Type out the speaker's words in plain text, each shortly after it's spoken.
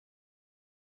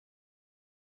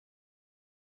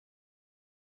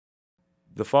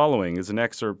The following is an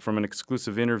excerpt from an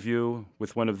exclusive interview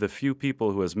with one of the few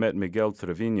people who has met Miguel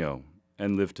Treviño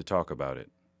and lived to talk about it.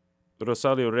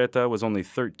 Rosalio Reta was only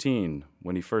 13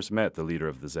 when he first met the leader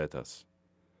of the Zetas.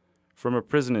 From a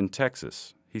prison in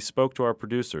Texas, he spoke to our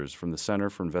producers from the Center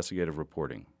for Investigative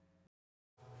Reporting.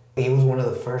 He was one of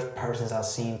the first persons I've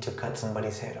seen to cut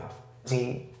somebody's head off.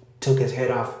 He took his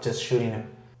head off just shooting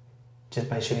him. Just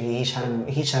by shooting, he shot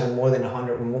him more than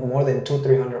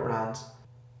 200-300 rounds.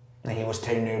 And he was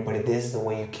telling everybody, this is the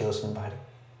way you kill somebody.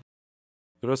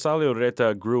 Rosalio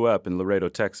Reta grew up in Laredo,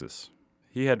 Texas.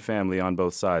 He had family on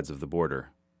both sides of the border.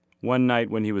 One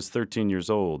night when he was 13 years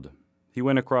old, he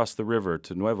went across the river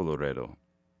to Nuevo Laredo,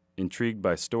 intrigued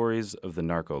by stories of the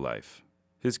narco life.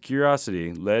 His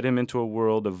curiosity led him into a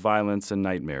world of violence and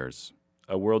nightmares,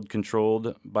 a world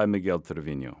controlled by Miguel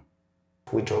Treviño.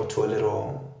 We drove to a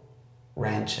little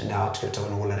ranch in the outskirts of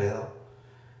Nuevo Laredo,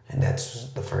 and that's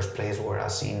the first place where I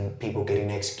seen people getting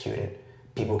executed,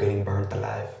 people getting burnt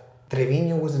alive.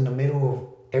 Treviño was in the middle of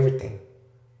everything.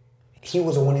 He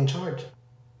was the one in charge.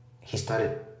 He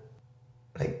started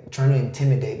trying to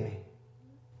intimidate me.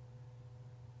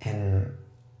 And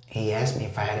he asked me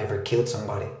if I had ever killed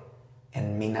somebody.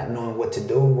 And me not knowing what to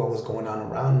do, what was going on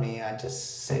around me, I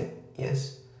just said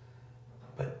yes.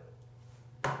 But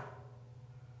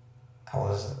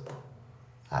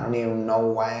I don't even know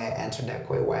why I answered that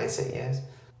way, why I said yes.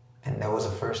 And that was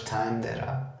the first time that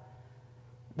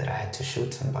I had to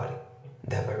shoot somebody,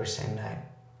 that very same night.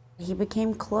 He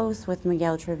became close with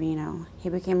Miguel Treviño. He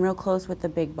became real close with the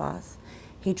big boss.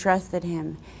 He trusted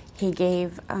him. He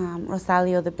gave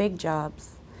Rosalio the big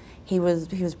jobs. He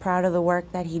was proud of the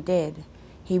work that he did.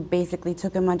 He basically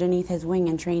took him underneath his wing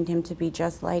and trained him to be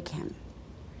just like him.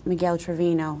 Miguel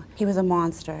Treviño, he was a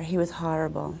monster. He was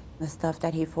horrible. The stuff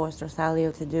that he forced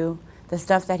Rosalio to do, the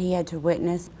stuff that he had to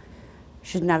witness,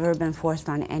 should never have been forced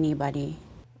on anybody.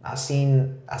 I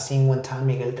seen one time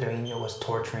Miguel Treviño was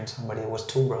torturing somebody. It was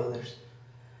two brothers.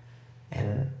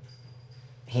 And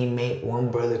he made one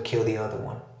brother kill the other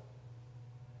one.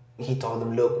 He told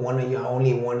them, look,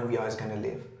 only one of y'all is gonna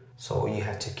live. So you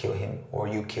have to kill him or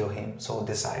you kill him, so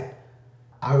decide.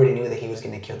 I already knew that he was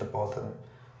gonna kill the both of them,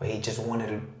 but he just wanted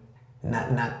to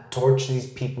not torture these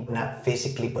people, not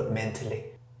physically, but mentally.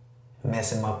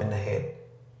 Mess him up in the head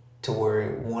to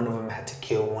where one of them had to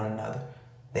kill one another.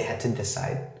 They had to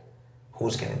decide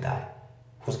who's gonna die,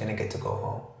 who's gonna get to go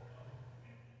home.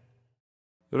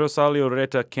 Rosalio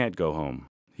Reta can't go home.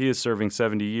 He is serving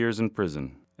 70 years in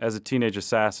prison. As a teenage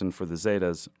assassin for the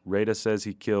Zetas, Reta says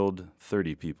he killed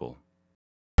 30 people.